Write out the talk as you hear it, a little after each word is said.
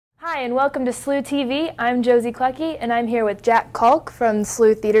and welcome to SLU-TV. I'm Jocie Klocke, and I'm here with Jack Calk from the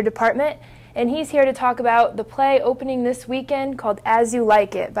SLU Theater Department, and he's here to talk about the play opening this weekend called As You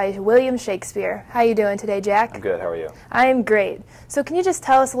Like It by William Shakespeare. How are you doing today, Jack? I'm good. How are you? I'm great. So can you just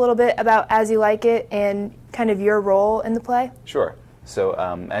tell us a little bit about As You Like It and kind of your role in the play? Sure. So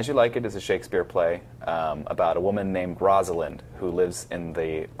As You Like It is a Shakespeare play about a woman named Rosalind who lives in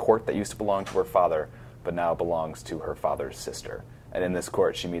the court that used to belong to her father, but now belongs to her father's sister. And in this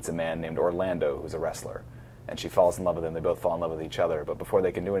court, she meets a man named Orlando, who's a wrestler. And she falls in love with him. They both fall in love with each other. But before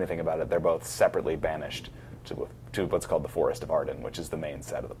they can do anything about it, they're both separately banished to what's called the Forest of Arden, which is the main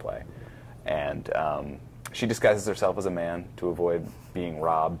set of the play. And she disguises herself as a man to avoid being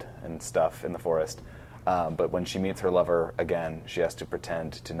robbed and stuff in the forest. But when she meets her lover again, she has to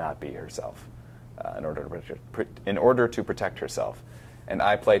pretend to not be herself in order to protect herself. And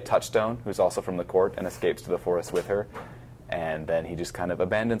I play Touchstone, who's also from the court and escapes to the forest with her. And then he just kind of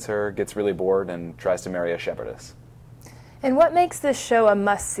abandons her, gets really bored, and tries to marry a shepherdess. And what makes this show a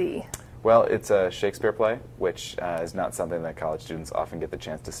must-see? Well, it's a Shakespeare play, which is not something that college students often get the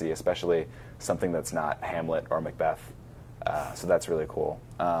chance to see, especially something that's not Hamlet or Macbeth. So that's really cool.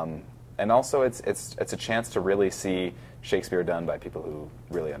 And also, it's a chance to really see Shakespeare done by people who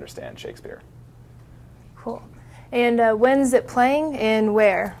really understand Shakespeare. Cool. And when's it playing and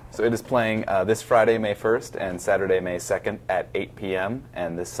where? So it is playing this Friday, May 1st, and Saturday, May 2nd at 8 p.m.,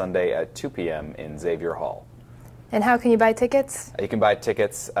 and this Sunday at 2 p.m. in Xavier Hall. And how can you buy tickets? You can buy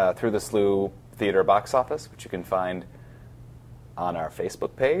tickets through the SLU Theater box office, which you can find on our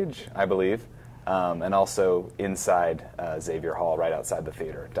Facebook page, I believe, and also inside Xavier Hall, right outside the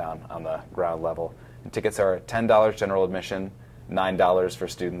theater, down on the ground level. And tickets are $10 general admission, $9 for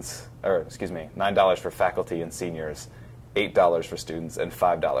students, $9 for faculty and seniors, $8 for students, and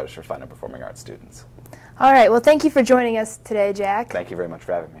 $5 for fine and performing arts students. All right, well, thank you for joining us today, Jack. Thank you very much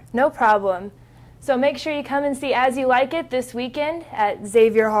for having me. No problem. So make sure you come and see As You Like It this weekend at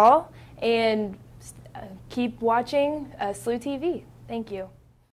Xavier Hall, and keep watching SLU TV. Thank you.